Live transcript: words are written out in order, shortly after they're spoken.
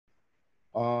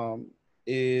um,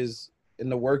 is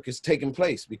and the work is taking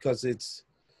place because it's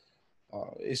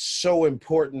so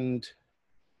important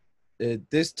at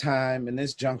this time and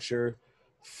this juncture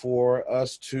for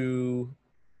us to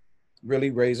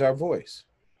really raise our voice.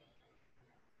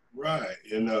 Right.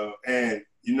 And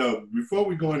before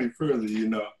we go any further,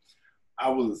 I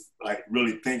was like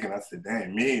really thinking, I said,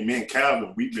 dang, me and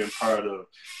Calvin, we've been part of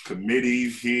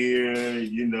committees here,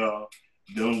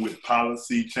 dealing with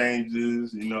policy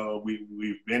changes.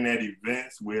 We've been at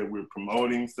events where we're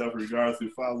promoting stuff in regards to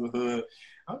fatherhood.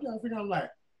 I'm trying to figure out, like,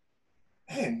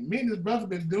 man, me and his brother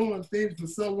been doing things for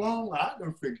so long, I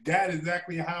done forgot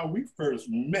exactly how we first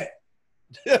met.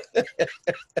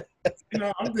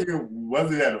 I'm thinking,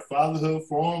 was it at a fatherhood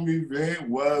forum event?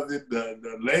 Was it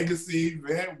the legacy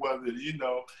event? Was it,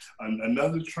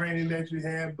 another training that you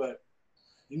had? But,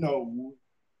 you know,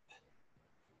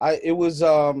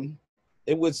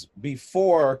 It was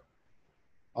before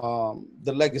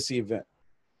the legacy event,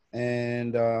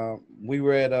 and we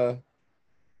were at a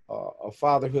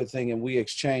fatherhood thing, and we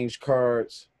exchanged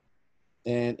cards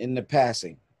and in the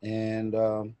passing. And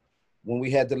when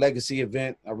we had the legacy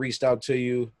event, I reached out to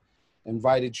you,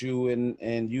 invited you,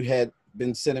 and you had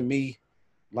been sending me,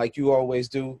 like you always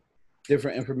do,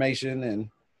 different information and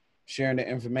sharing the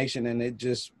information. And it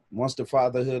just, once the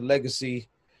fatherhood legacy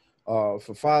for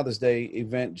Father's Day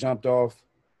event jumped off,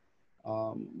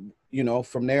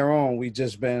 from there on, we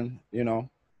just been,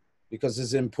 because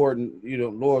it's important,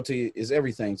 loyalty is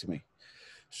everything to me.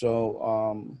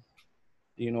 So,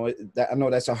 I know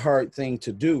that's a hard thing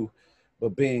to do,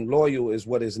 but being loyal is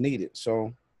what is needed.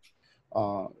 So,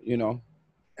 and I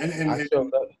and,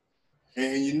 showed up.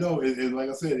 like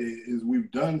I said, is we've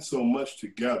done so much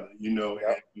together,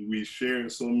 Yep. and we share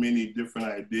so many different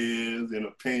ideas and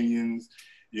opinions,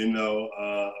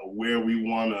 where we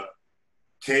want to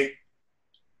take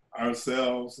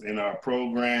ourselves and our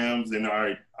programs and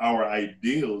our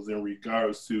ideals in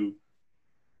regards to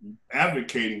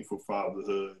advocating for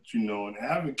fatherhood, and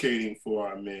advocating for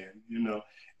our men,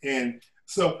 and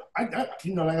so like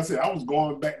I said, I was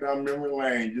going back down memory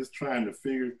lane, just trying to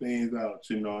figure things out,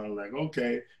 I'm like,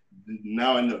 okay,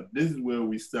 now I know this is where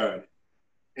we started.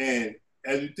 And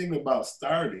as you think about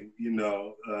starting,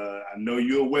 I know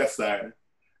you're a West Sider,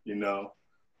 you know.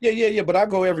 Yeah. But I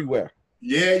go everywhere.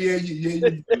 Yeah.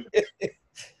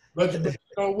 But you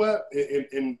know what?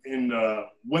 In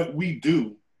what we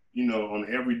do, on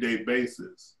an everyday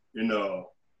basis, the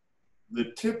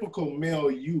typical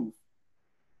male youth,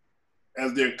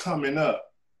 as they're coming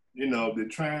up, they're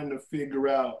trying to figure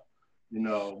out,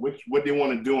 what they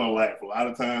want to do in life. A lot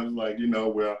of times, like,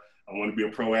 well, I want to be a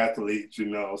pro athlete,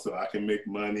 so I can make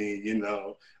money,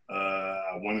 I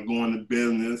want to go into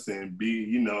business and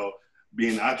be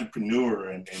an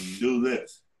entrepreneur and do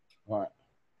this. Right.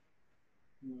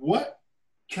 What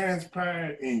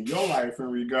transpired in your life in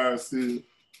regards to,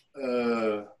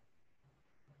 I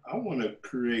want to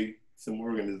create some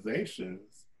organizations,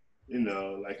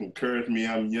 like Encourage Me,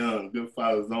 I'm Young, Good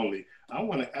Fathers Only. I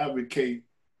want to advocate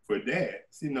for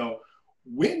dads.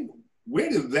 Where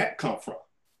does that come from?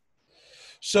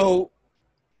 So,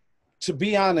 to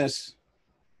be honest,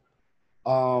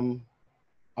 um,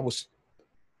 I was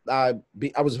I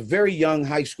was a very young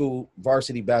high school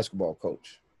varsity basketball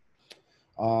coach.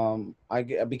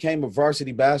 I became a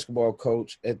varsity basketball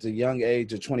coach at the young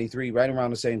age of 23, right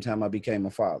around the same time I became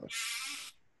a father.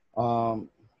 Um,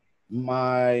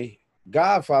 my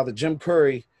godfather, Jim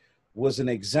Curry, was an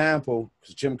example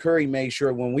because Jim Curry made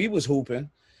sure when we was hooping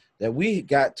that we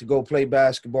got to go play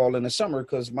basketball in the summer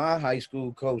because my high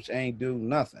school coach ain't do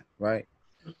nothing, right?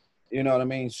 You know what I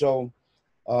mean? So,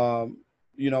 um,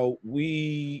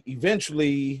 we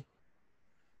eventually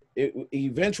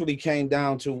came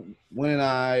down to when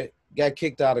I got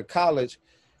kicked out of college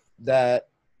that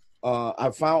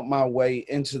I found my way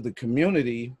into the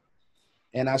community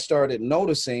and I started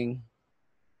noticing,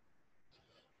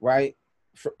 right,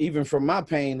 even from my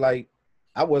pain, like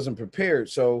I wasn't prepared.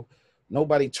 So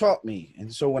nobody taught me.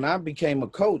 And so when I became a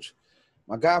coach,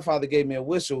 my godfather gave me a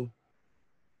whistle.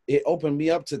 It opened me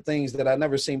up to things that I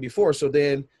never seen before. So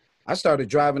then I started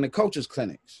driving the coaches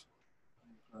clinics.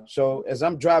 So as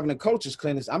I'm driving the coaches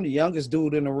clinics, I'm the youngest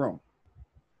dude in the room.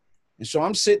 And so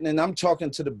I'm sitting and I'm talking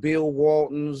to the Bill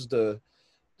Waltons, the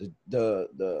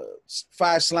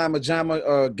Phi Slama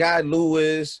Jama, Guy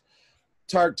Lewis,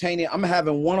 Tark Taney. I'm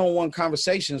having one-on-one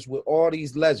conversations with all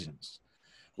these legends,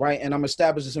 right? And I'm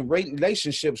establishing some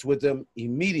relationships with them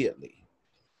immediately.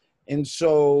 And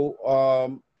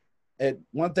so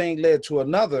one thing led to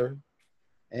another,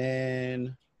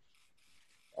 and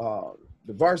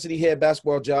the varsity head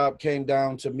basketball job came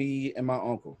down to me and my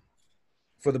uncle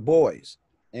for the boys.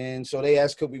 And so they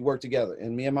asked, could we work together?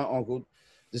 And me and my uncle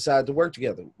decided to work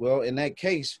together. Well, in that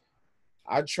case,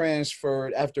 I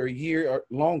transferred after a year or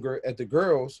longer at the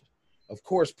girls, of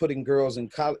course, putting girls in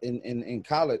college, and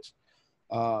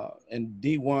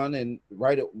D1, and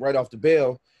right off the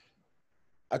bail,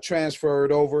 I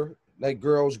transferred over, let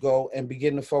girls go, and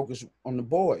begin to focus on the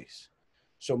boys.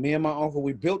 So me and my uncle,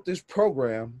 we built this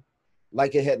program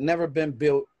like it had never been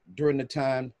built during the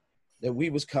time that we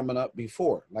was coming up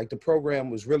before. Like the program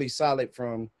was really solid,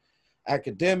 from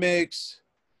academics,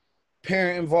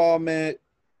 parent involvement,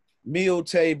 meal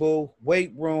table,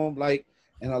 weight room, like,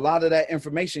 and a lot of that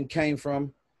information came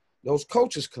from those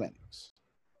coaches clinics.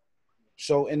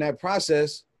 So in that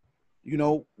process, you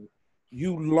know,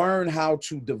 you learn how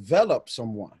to develop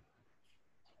someone.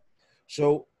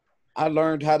 So I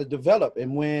learned how to develop.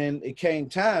 And when it came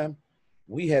time,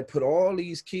 we had put all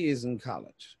these kids in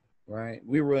college, right?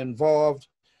 We were involved.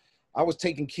 I was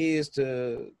taking kids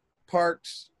to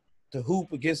parks, to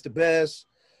hoop against the best,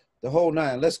 the whole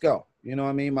nine. Let's go. You know what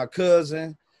I mean? My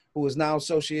cousin, who is now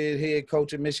associate head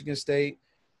coach at Michigan State,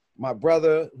 my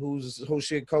brother, who's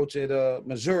associate coach at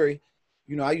Missouri,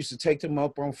 you know, I used to take them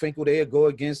up on Finkel. They'd go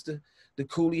against the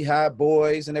Cooley High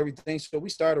boys and everything. So we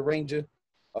started arranging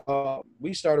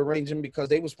because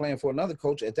they was playing for another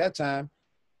coach. At that time,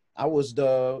 I was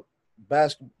the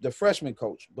freshman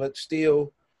coach, but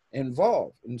still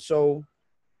involved. And so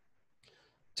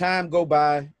time go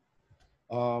by.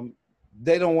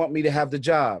 They don't want me to have the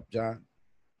job, John.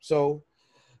 So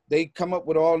they come up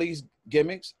with all these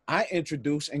gimmicks. I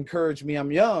introduce Encourage Me,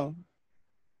 I'm Young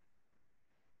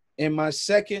in my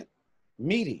second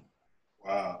meeting.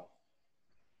 Wow.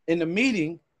 In the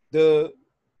meeting,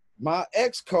 my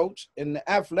ex-coach and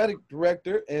the athletic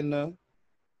director and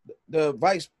the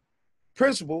vice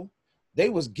principal, they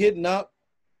was getting up,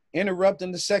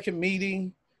 interrupting the second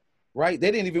meeting, right?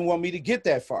 They didn't even want me to get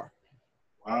that far.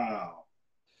 Wow.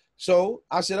 So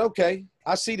I said, okay,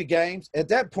 I see the games. At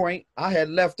that point, I had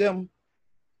left them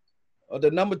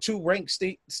the number 2 ranked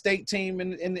state team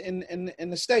in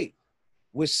the state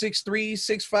with 6'3",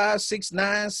 6'5", 6'9",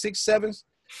 6'7",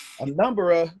 a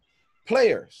number of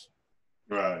players.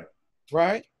 Right.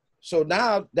 Right. So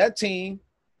now that team,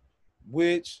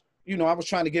 which, you know, I was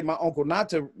trying to get my uncle not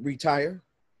to retire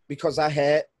because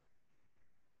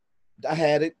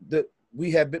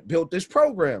we had built this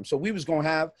program. So we was going to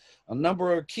have a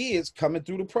number of kids coming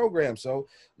through the program. So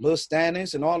Lil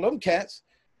Stannis and all them cats,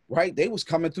 right, they was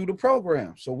coming through the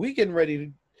program. So we getting ready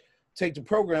to take the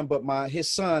program, but his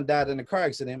son died in a car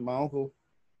accident. My uncle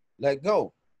let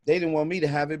go. They didn't want me to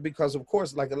have it because, of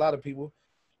course, like a lot of people,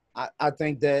 I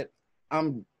think that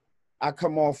I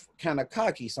come off kind of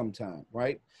cocky sometimes,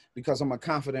 right? Because I'm a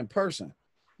confident person.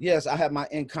 Yes, I have my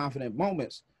inconfident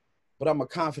moments, but I'm a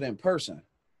confident person.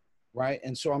 Right.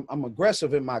 And so I'm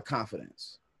aggressive in my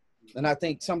confidence. And I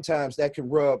think sometimes that can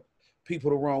rub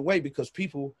people the wrong way because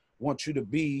people want you to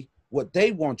be what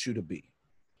they want you to be.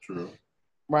 True.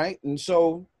 Right. And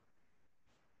so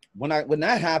when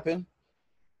that happened,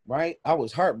 right, I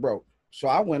was heartbroken. So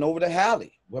I went over to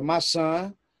Halle with my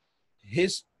son,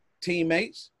 his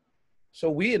teammates. So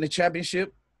we in the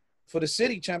championship for the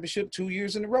city championship 2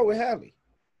 years in a row with Halle.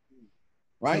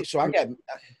 Right. So I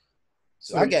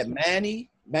got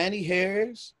Manny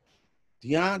Harris,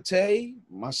 Deontay,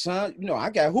 my son, you know, I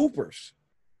got hoopers.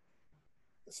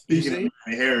 Speaking of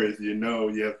Manny Harris, you know,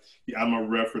 yeah, I'm a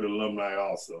Redford alumni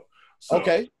also. So.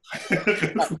 Okay.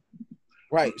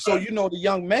 Right. So, you know, the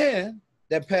young man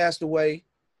that passed away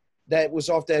that was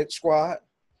off that squad,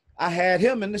 I had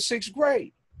him in the 6th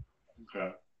grade.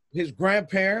 Okay. His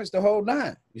grandparents, the whole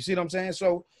nine. You see what I'm saying?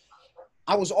 So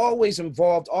I was always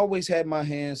involved, always had my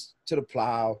hands to the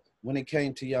plow when it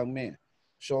came to young men.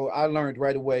 So I learned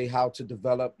right away how to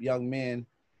develop young men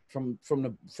from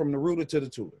the rooter to the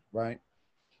tutor, right?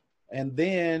 And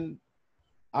then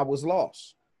I was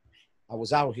lost. I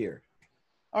was out here.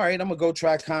 All right, I'm gonna go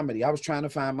try comedy. I was trying to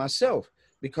find myself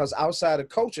because outside of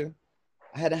coaching,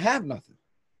 I hadn't have nothing.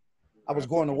 I was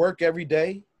going to work every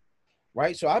day,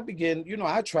 right? So I began, you know,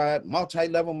 I tried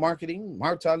multi-level marketing,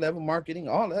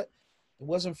 all that. It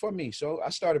wasn't for me. So I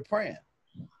started praying.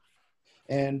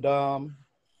 And I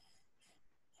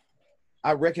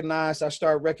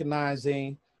started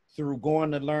recognizing through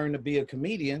going to learn to be a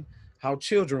comedian, how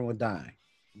children were dying.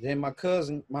 Then my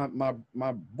cousin,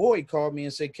 my boy called me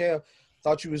and said, Kel,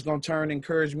 thought you was going to turn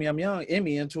Encourage Me, I'm Young,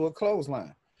 Emmy into a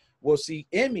clothesline. Well, see,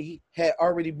 Emmy had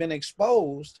already been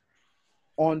exposed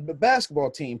on the basketball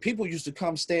team. People used to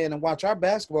come stand and watch our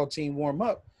basketball team warm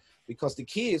up because the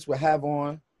kids would have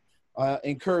on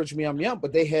Encourage Me, I'm Young,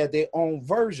 but they had their own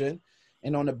version.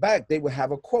 And on the back, they would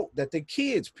have a quote that the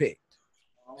kids picked.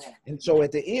 And so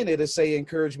at the end, it'll say,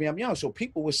 encourage me, I'm young. So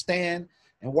people would stand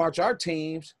and watch our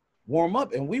teams warm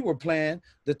up. And we were playing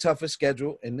the toughest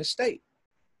schedule in the state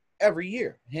every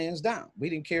year, hands down. We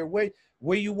didn't care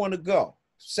where you want to go.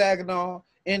 Saginaw,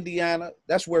 Indiana,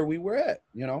 that's where we were at,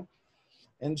 you know?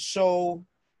 And so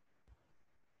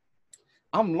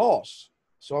I'm lost.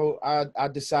 So I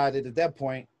decided at that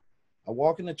point, I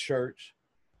walk into church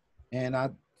and I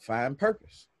find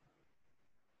purpose.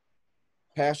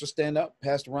 Pastor stand up,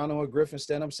 Pastor Ronald Griffin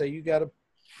stand up, say, you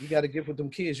gotta get with them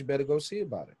kids, you better go see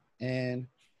about it. And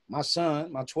my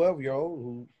son, my 12-year-old,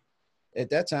 who at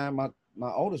that time,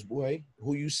 my oldest boy,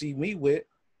 who you see me with,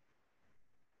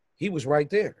 he was right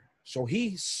there. So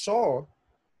he saw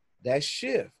that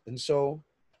shift. And so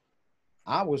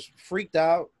I was freaked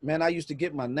out. Man, I used to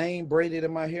get my name braided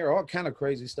in my hair, all kind of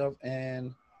crazy stuff.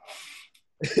 And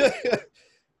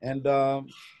and God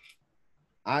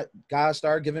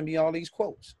started giving me all these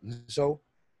quotes. So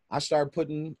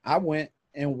I went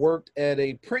and worked at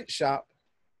a print shop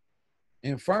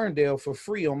in Ferndale for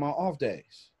free on my off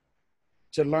days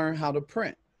to learn how to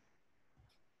print.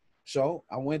 So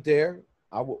I went there,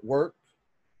 I would work,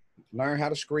 learn how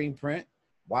to screen print,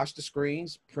 watch the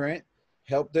screens, print,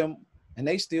 help them, and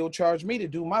they still charged me to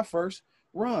do my first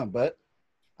run. But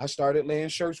I started laying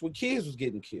shirts with kids was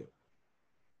getting killed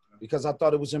because I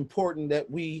thought it was important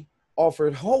that we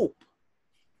offered hope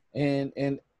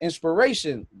and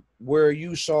inspiration where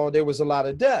you saw there was a lot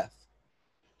of death.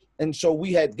 And so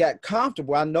we had got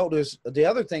comfortable. I noticed the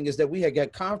other thing is that we had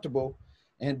got comfortable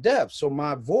in death. So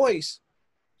my voice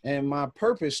and my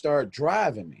purpose started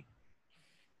driving me.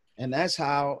 And that's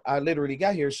how I literally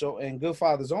got here. So, and good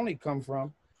fathers only come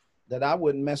from that I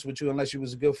wouldn't mess with you unless you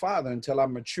was a good father until I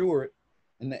matured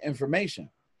in the information.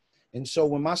 And so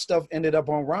when my stuff ended up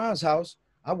on Ron's house,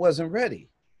 I wasn't ready.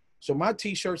 So my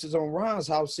t-shirts is on Ron's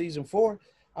house season 4.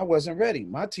 I wasn't ready.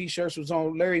 My t-shirts was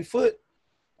on Larry Foote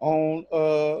on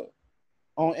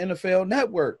NFL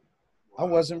Network. I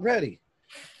wasn't ready.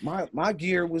 My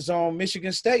gear was on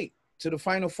Michigan State to the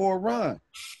Final Four run.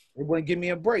 They wouldn't give me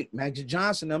a break. Magic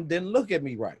Johnson, them didn't look at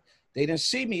me right. They didn't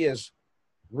see me as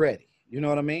ready. You know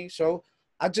what I mean? So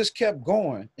I just kept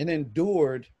going and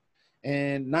endured.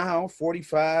 And now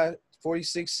 45,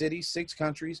 46 cities, 6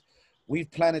 countries,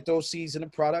 we've planted those seeds in the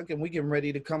product and we getting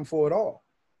ready to come for it all.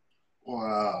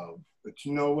 Wow. But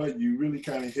you know what? You really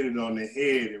kind of hit it on the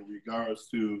head in regards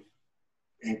to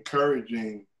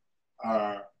encouraging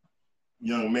our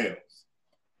young males.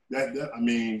 I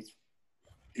mean,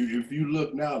 if you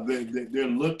look now, they're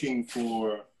looking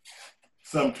for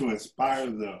something to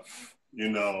inspire them. You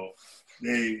know,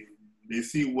 they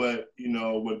see what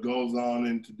goes on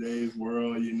in today's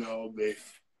world. You know, they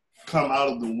come out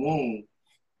of the womb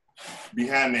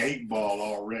behind the 8 ball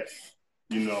already.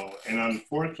 You know, and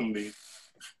unfortunately,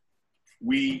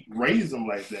 we raise them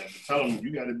like that. To tell them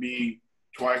you got to be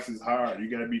twice as hard, you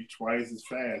got to be twice as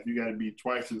fast, you got to be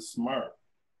twice as smart,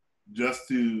 just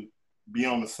to be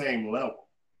on the same level,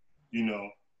 you know,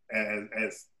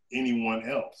 as anyone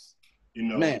else, you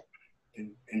know. Man.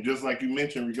 And just like you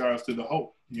mentioned, in regards to the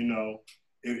hope, you know,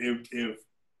 if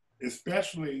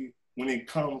especially when it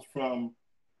comes from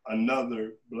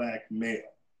another Black male,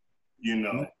 you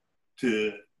know,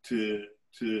 to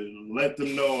let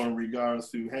them know in regards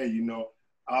to, hey, you know,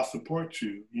 I'll support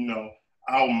you, you know,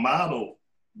 I'll model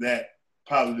that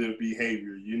positive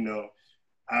behavior, you know,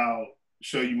 I'll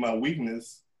show you my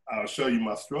weakness, I'll show you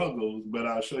my struggles, but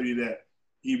I'll show you that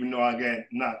even though I got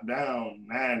knocked down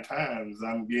 9 times,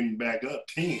 I'm getting back up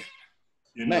 10,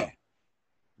 you know. Man,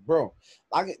 bro,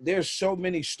 there's so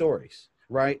many stories,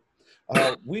 right?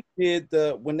 We did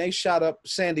when they shot up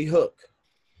Sandy Hook,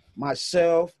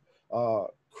 myself,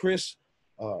 Chris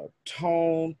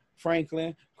Tone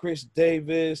Franklin, Chris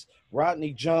Davis,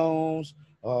 Rodney Jones,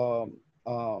 I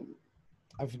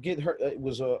forget her, it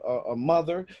was a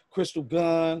mother, Crystal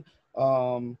Gunn,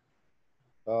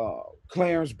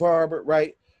 Clarence Barber,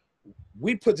 right?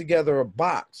 We put together a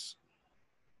box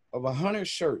of 100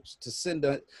 shirts to send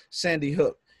to Sandy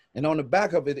Hook. And on the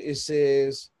back of it, it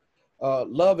says,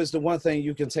 love is the one thing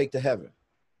you can take to heaven,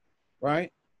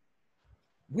 right?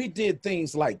 We did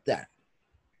things like that,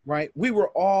 right? We were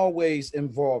always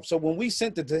involved. So when we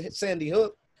sent it to Sandy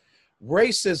Hook,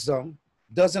 racism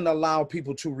doesn't allow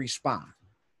people to respond,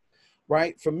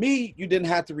 right? For me, you didn't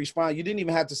have to respond. You didn't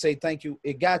even have to say thank you.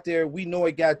 It got there. We know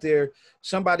it got there.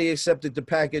 Somebody accepted the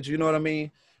package, you know what I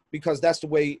mean? Because that's the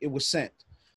way it was sent.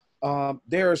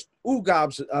 There's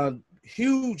UGOB's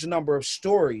huge number of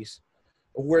stories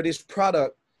where this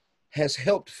product has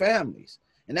helped families.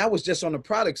 And that was just on the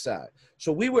product side.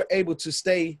 So we were able to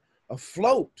stay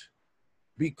afloat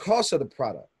because of the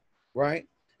product, right?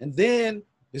 And then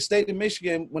The state of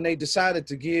Michigan, when they decided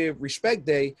to give Respect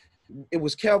Day, it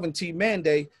was Calvin T. Mann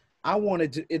Day. I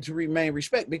wanted it to remain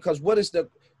respect, because what is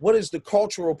the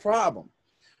cultural problem?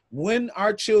 When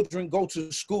our children go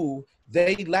to school,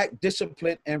 they lack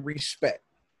discipline and respect,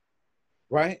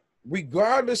 right?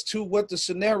 Regardless to what the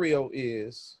scenario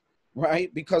is,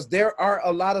 right? Because there are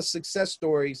a lot of success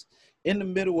stories in the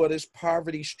middle of this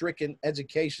poverty-stricken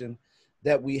education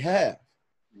that we have,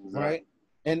 right?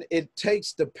 And it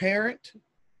takes the parent,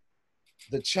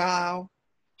 the child,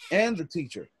 and the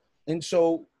teacher. And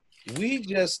so we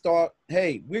just thought,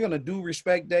 hey, we're going to do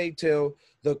Respect Day till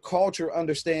the culture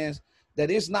understands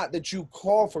that it's not that you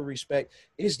call for respect,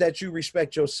 it's that you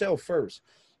respect yourself first.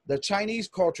 The Chinese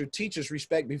culture teaches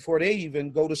respect before they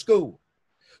even go to school.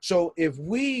 So if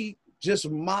we just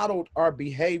modeled our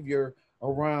behavior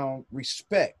around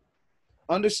respect,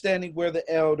 understanding where the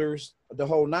elders, the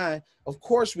whole nine, of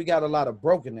course, we got a lot of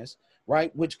brokenness,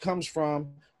 right? Which comes from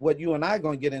what you and I are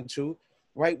going to get into,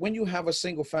 right? When you have a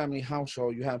single family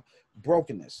household, you have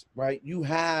brokenness, right? You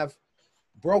have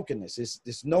brokenness.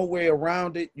 It's no way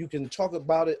around it. You can talk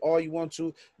about it all you want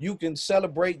to. You can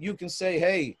celebrate. You can say,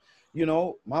 hey, you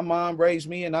know, my mom raised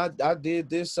me and I did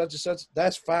this, such and such.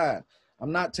 That's fine.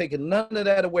 I'm not taking none of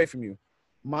that away from you.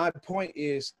 My point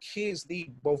is, kids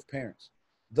need both parents.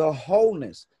 The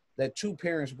wholeness that two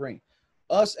parents bring.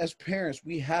 Us as parents,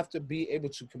 we have to be able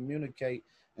to communicate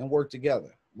and work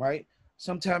together, right?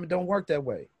 Sometimes it don't work that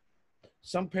way.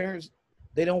 Some parents,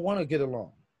 they don't want to get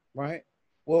along, right?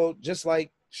 Well, just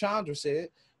like Chandra said,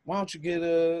 why don't you get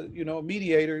a, you know,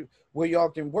 mediator where y'all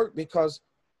can work, because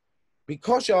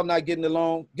y'all not getting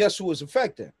along, guess who is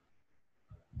affected?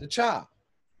 The child.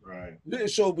 Right.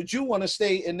 So, but you want to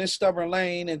stay in this stubborn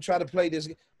lane and try to play this,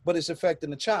 but it's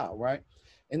affecting the child, right?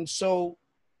 And so,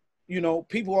 you know,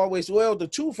 people always, well, the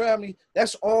two family,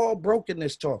 that's all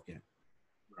brokenness talking,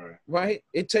 right?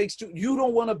 It takes two. You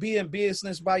don't want to be in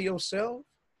business by yourself.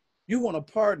 You want a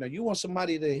partner. You want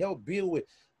somebody to help build with.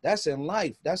 That's in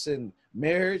life. That's in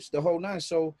marriage, the whole nine.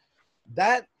 So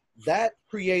that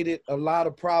created a lot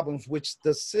of problems, which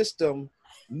the system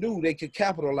knew they could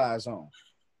capitalize on.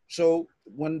 So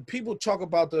when people talk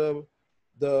about the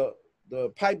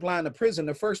pipeline to prison,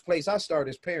 the first place I start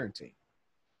is parenting,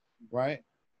 right?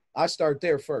 I start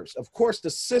there first. Of course, the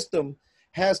system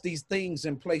has these things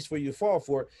in place for you to fall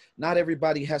for it. Not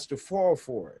everybody has to fall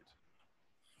for it.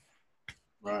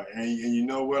 Right. And you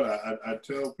know what? I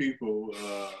tell people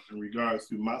in regards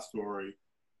to my story,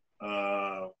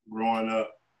 growing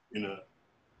up in a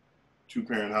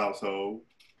two-parent household,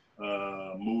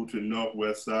 moved to the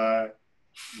Northwest Side,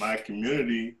 my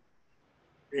community,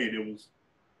 hey, there was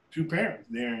two parents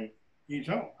there in each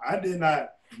home. I did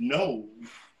not know,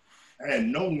 I had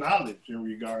no knowledge in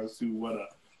regards to what a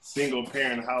single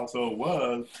parent household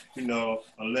was, you know,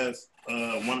 unless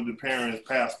one of the parents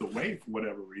passed away for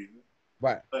whatever reason.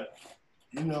 Right. But,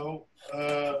 you know,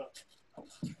 I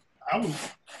was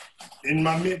in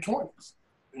my mid-20s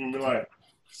and be like,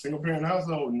 single parent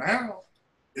household now,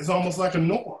 it's almost like a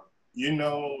norm. You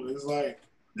know, it's like,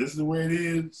 this is the way it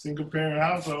is, single parent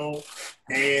household.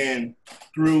 And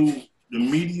through the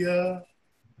media,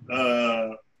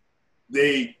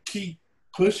 they keep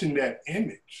pushing that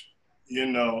image. You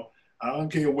know, I don't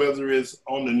care whether it's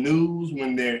on the news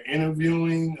when they're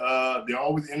interviewing, they're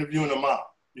always interviewing a mom.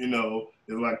 You know,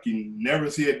 it's like you never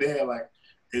see a dad like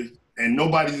it, and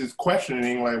nobody's just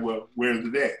questioning like, well, where's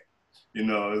the dad? You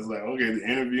know, it's like, okay, they're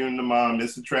interviewing the mom,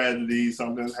 it's a tragedy,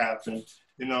 something's happened,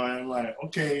 you know, and I'm like,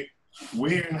 okay,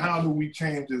 where and how do we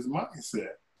change this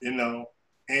mindset? You know,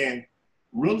 and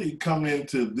really coming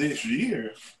into this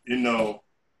year, you know,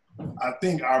 I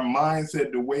think our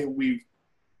mindset, the way we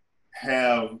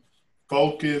have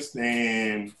focused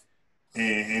and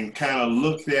kind of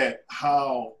looked at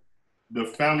how the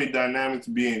family dynamics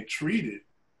being treated,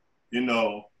 you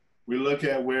know, we look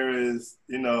at whereas,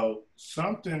 you know,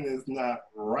 something is not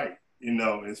right, you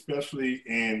know, especially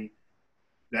in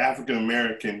the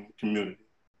African-American community,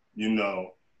 you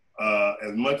know,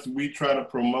 as much as we try to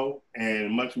promote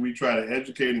and much as we try to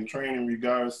educate and train in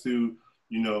regards to,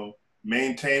 you know,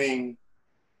 maintaining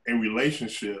a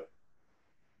relationship,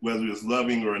 whether it's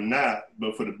loving or not,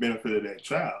 but for the benefit of that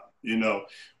child. You know,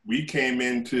 we came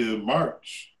into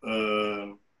March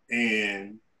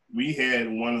and we had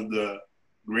one of the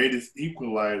greatest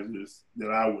equalizers that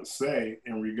I would say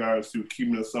in regards to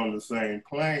keeping us on the same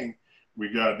plane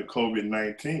regard to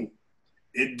COVID-19.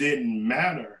 It didn't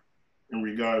matter in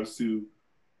regards to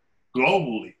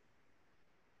globally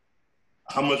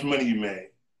how much money you made,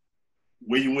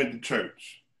 where you went to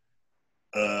church,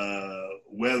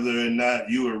 whether or not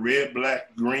you were red,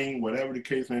 black, green, whatever the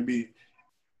case may be.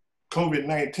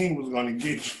 COVID-19 was going to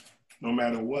get you no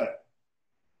matter what.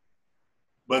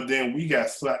 But then we got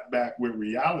slapped back with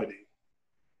reality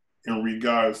in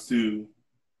regards to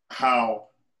how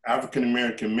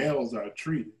African-American males are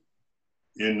treated.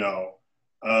 You know,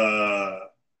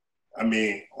 I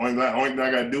mean, only thing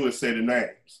I got to do is say the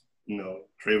names. You know,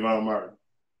 Trayvon Martin,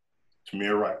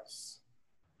 Tamir Rice,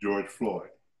 George Floyd.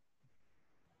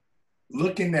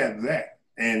 Looking at that,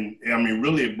 and I mean,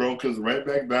 really it broke us right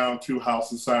back down to how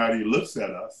society looks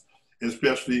at us,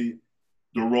 especially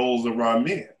the roles of our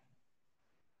men.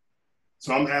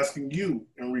 So I'm asking you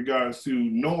in regards to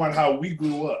knowing how we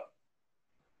grew up,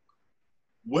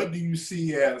 what do you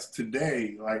see as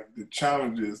today, like the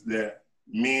challenges that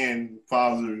men,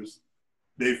 fathers,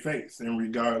 they face in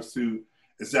regards to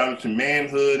establishing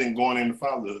manhood and going into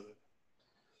fatherhood?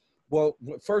 Well,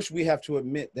 first we have to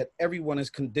admit that everyone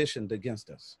is conditioned against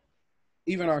us,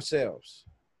 even ourselves.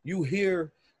 You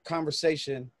hear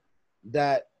conversation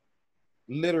that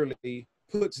literally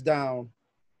puts down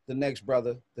the next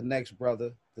brother, the next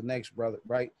brother, the next brother,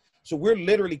 right? So we're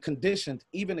literally conditioned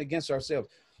even against ourselves.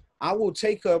 I will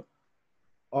take up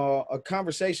a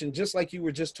conversation just like you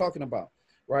were just talking about,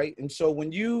 right? And so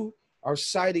when you are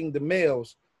citing the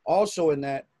males, also in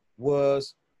that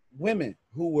was women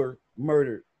who were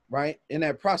murdered, right? In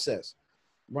that process,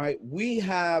 right? We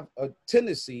have a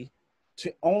tendency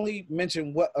to only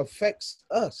mention what affects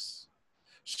us.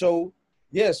 So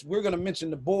yes, we're going to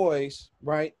mention the boys,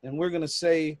 right? And we're going to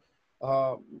say,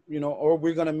 you know, or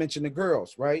we're going to mention the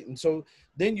girls, right? And so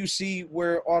then you see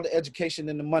where all the education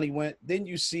and the money went. Then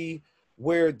you see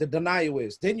where the denial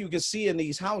is. Then you can see in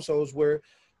these households where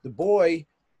the boy,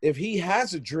 if he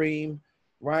has a dream,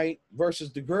 right,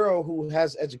 versus the girl who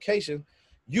has education,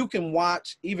 you can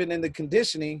watch even in the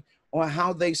conditioning on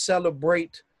how they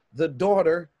celebrate the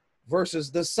daughter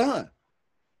versus the son,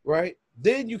 right?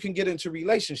 Then you can get into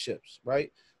relationships,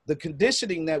 right? The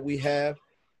conditioning that we have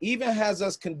even has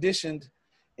us conditioned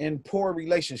in poor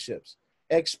relationships,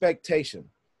 expectation,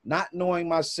 not knowing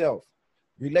myself,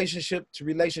 relationship to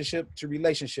relationship to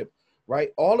relationship,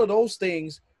 right? All of those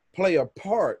things play a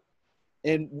part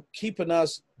in keeping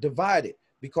us divided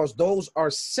because those are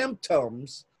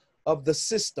symptoms of the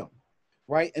system,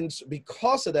 right? And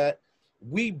because of that,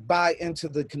 we buy into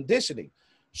the conditioning.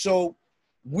 So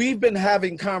we've been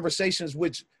having conversations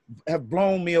which have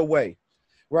blown me away,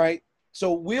 right?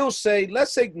 So we'll say,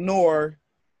 let's ignore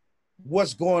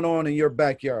what's going on in your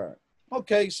backyard.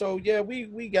 Okay, so yeah,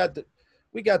 we got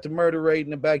the murder rate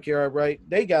in the backyard, right?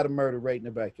 They got a murder rate in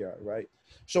the backyard, right?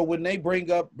 So when they bring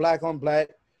up black on black,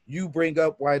 you bring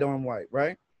up white on white,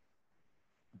 right?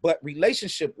 But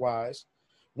relationship wise,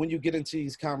 when you get into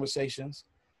these conversations,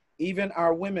 even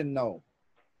our women know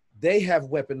they have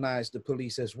weaponized the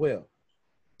police as well.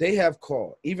 They have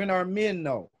called, even our men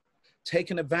know,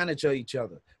 taking advantage of each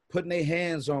other, putting their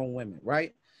hands on women,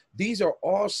 right? These are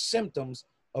all symptoms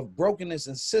of brokenness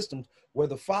in systems where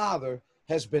the father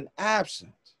has been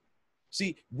absent.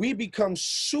 See, we become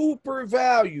super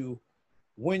value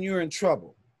when you're in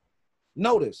trouble.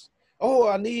 Notice, oh,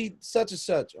 I need such and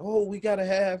such. Oh, we gotta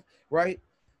have, right?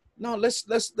 No, let's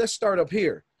start up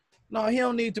here. No, he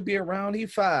don't need to be around. He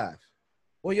 5.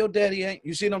 Well, your daddy ain't.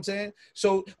 You see what I'm saying?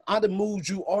 So I'd have moved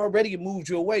you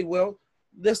away. Well,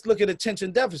 let's look at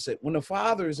attention deficit. When the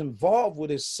father is involved with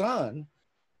his son,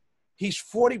 he's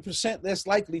 40% less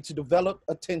likely to develop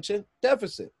attention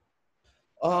deficit.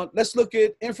 Let's look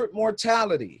at infant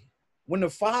mortality. When the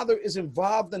father is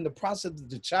involved in the process of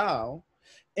the child,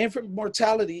 infant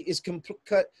mortality is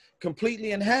cut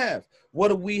completely in half. What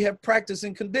do we have practiced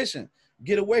and conditioned?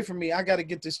 Get away from me. I got to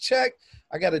get this check.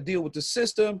 I got to deal with the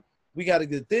system. We got to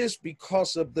get this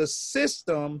because of the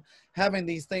system having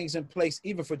these things in place,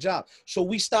 even for jobs. So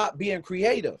we stop being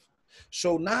creative.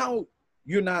 So now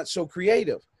you're not so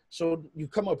creative. So you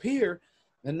come up here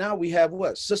and now we have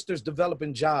what? Sisters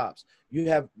developing jobs. You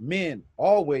have men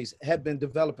always have been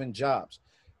developing jobs,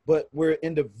 but we're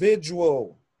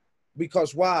individual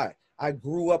because why? I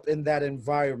grew up in that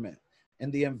environment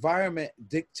and the environment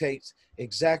dictates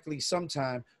exactly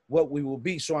sometime what we will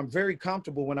be. So I'm very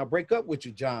comfortable when I break up with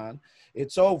you, John,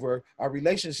 it's over. Our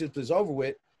relationship is over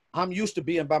with. I'm used to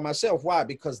being by myself. Why?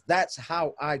 Because that's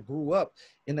how I grew up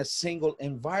in a single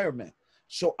environment.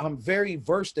 So I'm very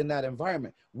versed in that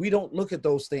environment. We don't look at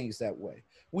those things that way.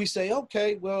 We say,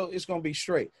 okay, well, it's going to be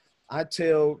straight. I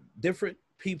tell different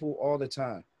people all the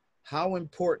time how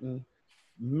important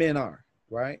men are,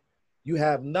 right? You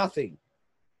have nothing,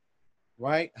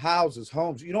 right? Houses,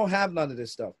 homes. You don't have none of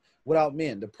this stuff without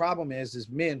men. The problem is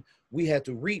men, we had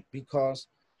to reap because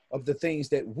of the things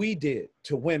that we did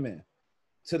to women,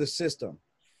 to the system.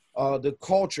 The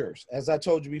cultures, as I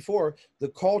told you before, the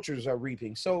cultures are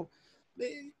reaping. So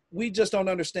we just don't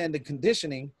understand the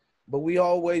conditioning, but we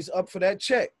always up for that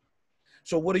check.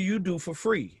 So what do you do for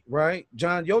free, right?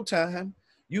 John, your time,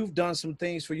 you've done some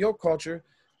things for your culture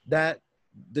that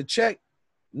the check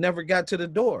never got to the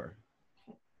door.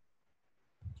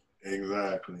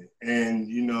 Exactly. And,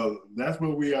 you know, that's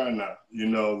where we are now, you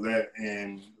know, that,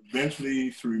 and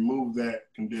eventually to remove that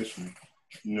conditioning,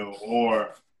 you know,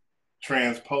 or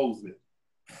transpose it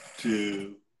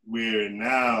to where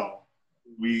now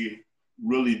we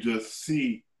really just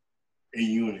see a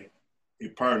unit, a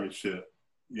partnership,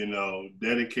 you know,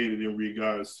 dedicated in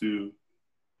regards to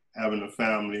having a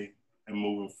family and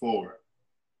moving forward,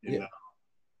 you know.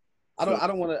 I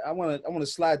don't want to, I want to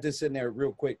slide this in there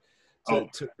real quick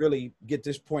to really get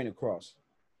this point across.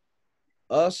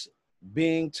 Us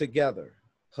being together,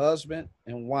 husband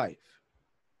and wife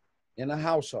in a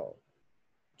household,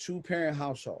 2-parent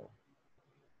household,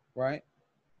 right?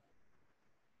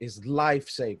 Is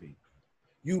life-saving.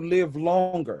 You live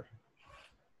longer,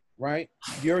 right?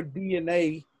 Your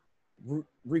DNA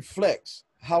reflects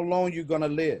how long you're going to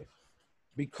live,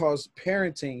 because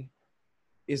parenting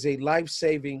is a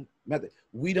life-saving method.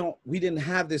 We didn't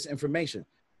have this information.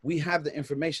 We have the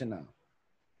information now,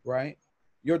 right?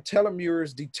 Your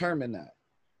telomeres determine that.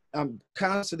 I'm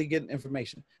constantly getting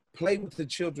information. Play with the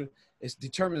children. It's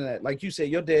determining that. Like you said,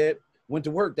 your dad went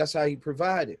to work. That's how he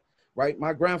provided, right?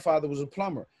 My grandfather was a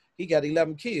plumber. He got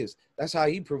 11 kids. That's how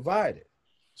he provided.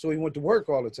 So he went to work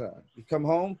all the time. He come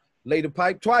home, lay the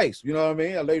pipe twice. You know what I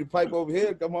mean? I lay the pipe over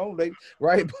here, come home,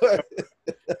 right? But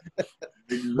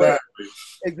exactly. But,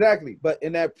 exactly. But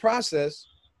in that process,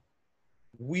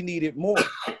 we needed more.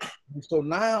 So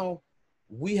now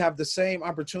we have the same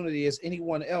opportunity as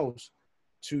anyone else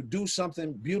to do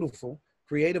something beautiful,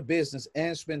 create a business,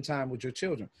 and spend time with your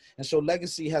children. And so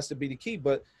legacy has to be the key.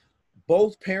 But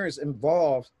both parents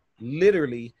involved,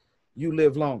 literally, you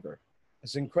live longer.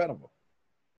 It's incredible.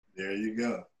 There you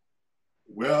go.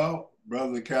 Well,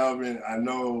 Brother Calvin, I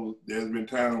know there's been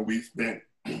times we spent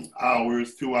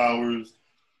hours, 2 hours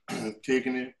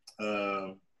kicking it.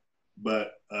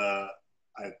 But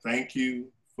I thank you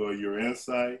for your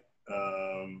insight.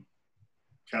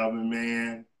 Calvin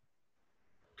Man,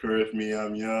 Encourage Me,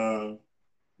 I'm Young,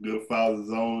 Good Fathers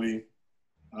Only.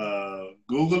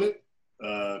 Google it,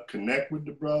 connect with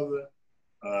the brother.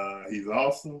 He's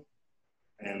awesome.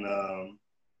 And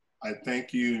I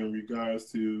thank you in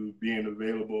regards to being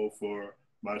available for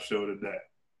my show today.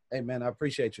 Hey, man, I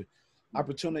appreciate you.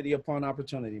 Opportunity upon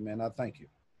opportunity, man. I thank you.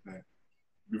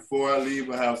 Before I leave,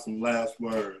 I have some last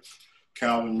words.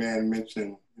 Calvin Man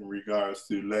mentioned in regards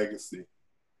to legacy.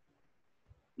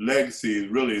 Legacy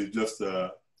really is just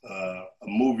a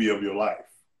movie of your life,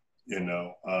 you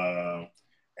know.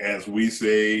 As we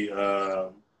say,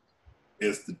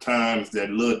 it's the times, that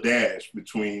little dash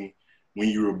between when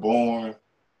you were born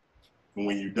and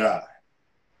when you die.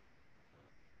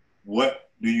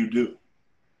 What do you do?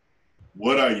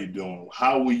 What are you doing?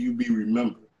 How will you be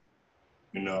remembered?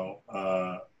 You know,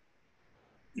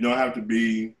 you don't have to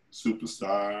be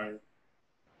superstar,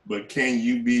 but can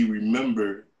you be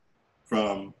remembered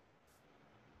from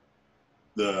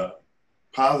the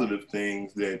positive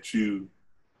things that you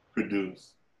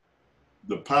produce,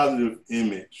 the positive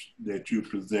image that you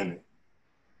presented?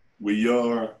 Will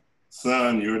your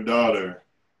son, your daughter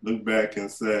look back and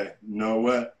say, you know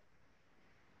what?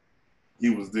 He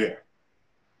was there.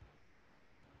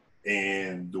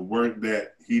 And the work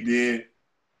that he did,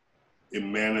 it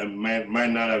might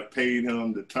not have paid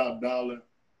him the top dollar,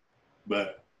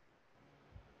 but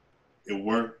it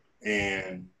worked,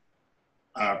 and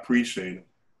I appreciate him.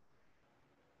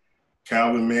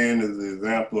 Calvin Man is an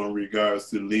example in regards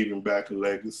to leaving back a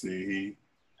legacy. He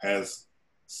has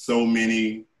so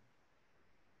many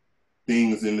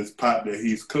things in his pot that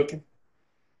he's cooking,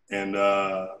 and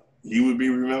he would be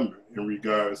remembered in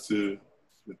regards to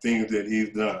the things that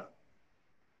he's done.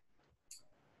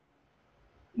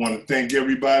 I want to thank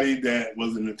everybody that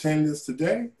was in attendance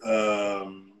today.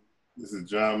 This is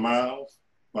John Miles,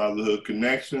 Fatherhood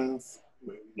Connections,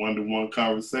 with one-to-one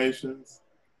conversations.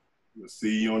 We'll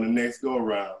see you on the next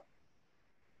go-around.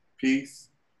 Peace,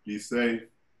 be safe,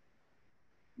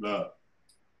 love.